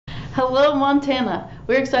Hello, Montana.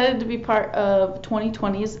 We're excited to be part of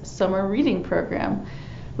 2020's summer reading program.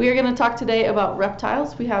 We are going to talk today about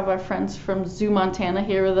reptiles. We have our friends from ZooMontana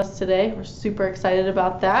here with us today. We're super excited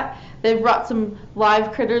about that. They've brought some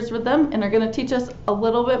live critters with them and are going to teach us a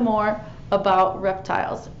little bit more about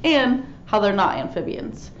reptiles and how they're not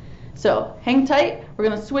amphibians. So hang tight. We're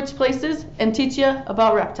going to switch places and teach you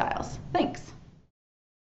about reptiles. Thanks.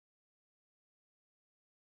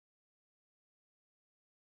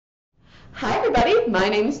 Hi everybody, my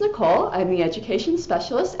name is Nicole. I'm the Education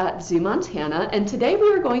Specialist at ZooMontana, and today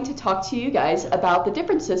we are going to talk to you guys about the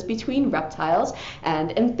differences between reptiles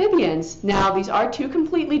and amphibians. Now, these are two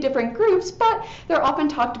completely different groups, but they're often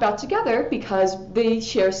talked about together because they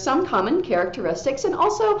share some common characteristics, and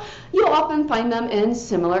also you'll often find them in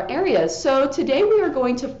similar areas. So today we are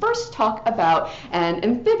going to first talk about an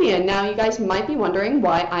amphibian. Now, you guys might be wondering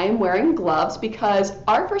why I am wearing gloves, because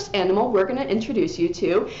our first animal we're going to introduce you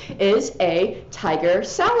to is a tiger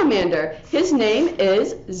salamander. His name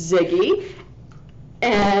is Ziggy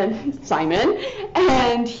and Simon,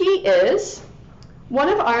 and he is one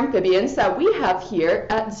of our amphibians that we have here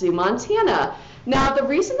at ZooMontana. Now, the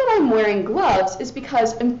reason that I'm wearing gloves is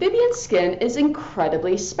because amphibian skin is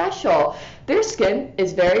incredibly special. Their skin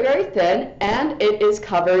is very, very thin, and it is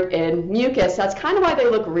covered in mucus. That's kind of why they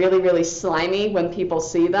look really, really slimy when people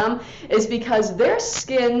see them, is because their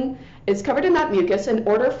skin is covered in that mucus in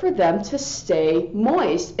order for them to stay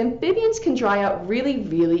moist. Amphibians can dry out really,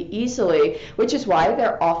 really easily, which is why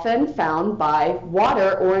they're often found by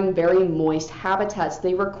water or in very moist habitats.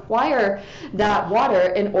 They require that water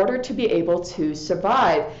in order to be able to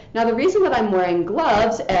survive. Now, the reason that I'm wearing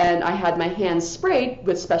gloves and I had my hands sprayed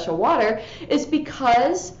with special water is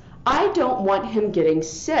because I don't want him getting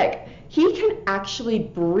sick. He can actually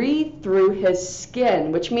breathe through his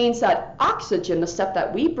skin, which means that oxygen, the stuff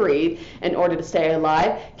that we breathe in order to stay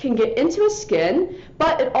alive, can get into his skin,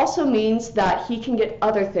 but it also means that he can get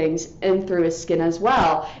other things in through his skin as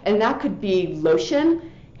well. And that could be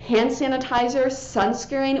lotion, hand sanitizer,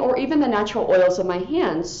 sunscreen, or even the natural oils of my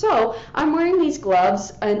hands. So I'm wearing these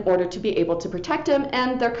gloves in order to be able to protect him,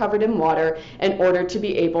 and they're covered in water in order to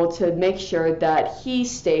be able to make sure that he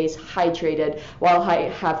stays hydrated while I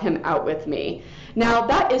have him out with me. Now,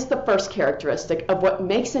 that is the first characteristic of what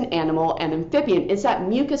makes an animal an amphibian, is that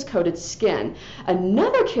mucus-coated skin.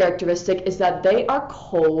 Another characteristic is that they are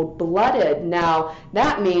cold-blooded. Now,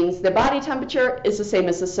 that means the body temperature is the same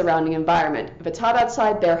as the surrounding environment. If it's hot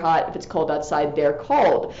outside, they're hot. If it's cold outside, they're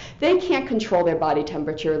cold. They can't control their body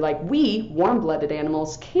temperature like we, warm-blooded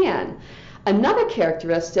animals, can. Another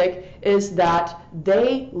characteristic is that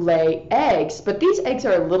they lay eggs, but these eggs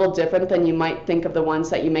are a little different than you might think of the ones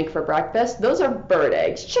that you make for breakfast. Those are bird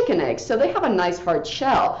eggs, chicken eggs, so they have a nice hard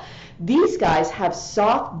shell. These guys have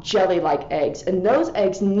soft jelly-like eggs, and those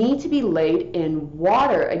eggs need to be laid in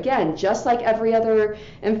water. Again, just like every other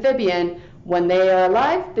amphibian, when they are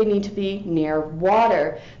alive, they need to be near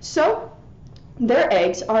water. So their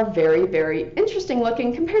eggs are very, very interesting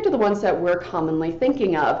looking compared to the ones that we're commonly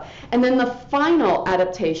thinking of. And then the final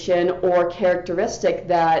adaptation or characteristic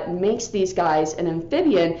that makes these guys an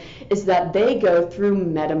amphibian is that they go through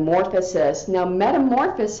metamorphosis. Now,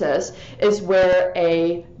 metamorphosis is where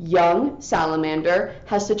a young salamander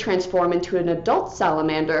has to transform into an adult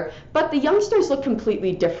salamander, but the youngsters look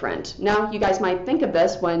completely different. Now, you guys might think of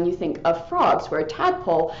this when you think of frogs, where a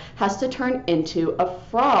tadpole has to turn into a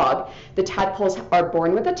frog. The tadpoles are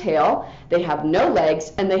born with a tail, they have no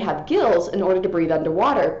legs, and they have gills in order to breathe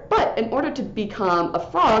underwater. But in order to become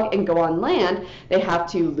a frog and go on land, they have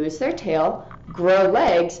to lose their tail, grow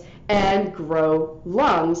legs, and grow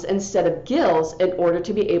lungs instead of gills in order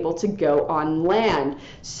to be able to go on land.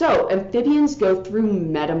 So amphibians go through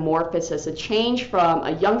metamorphosis, a change from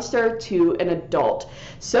a youngster to an adult.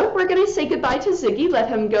 So we're going to say goodbye to Ziggy, let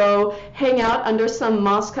him go hang out under some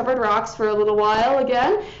moss-covered rocks for a little while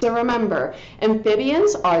again. So remember,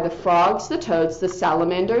 amphibians are the frogs, the toads, the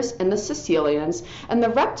salamanders, and the caecilians, and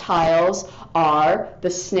the reptiles are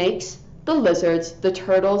the snakes, the lizards, the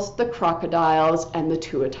turtles, the crocodiles, and the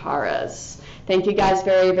tuataras. Thank you guys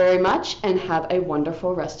very, very much, and have a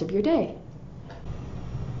wonderful rest of your day.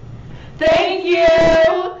 Thank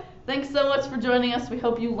you! Thanks so much for joining us. We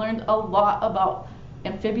hope you learned a lot about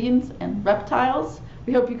amphibians and reptiles.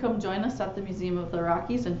 We hope you come join us at the Museum of the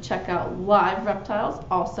Rockies and check out live reptiles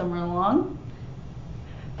all summer long.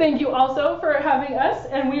 Thank you also for having us,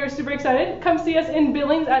 and we are super excited. Come see us in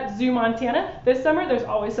Billings at ZooMontana. This summer, there's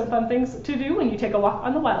always some fun things to do when you take a walk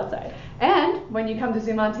on the wild side. And when you come to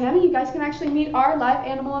ZooMontana, you guys can actually meet our live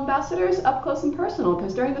animal ambassadors up close and personal,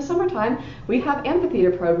 because during the summertime, we have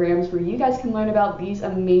amphitheater programs where you guys can learn about these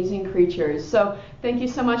amazing creatures. So thank you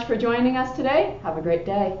so much for joining us today. Have a great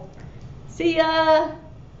day. See ya!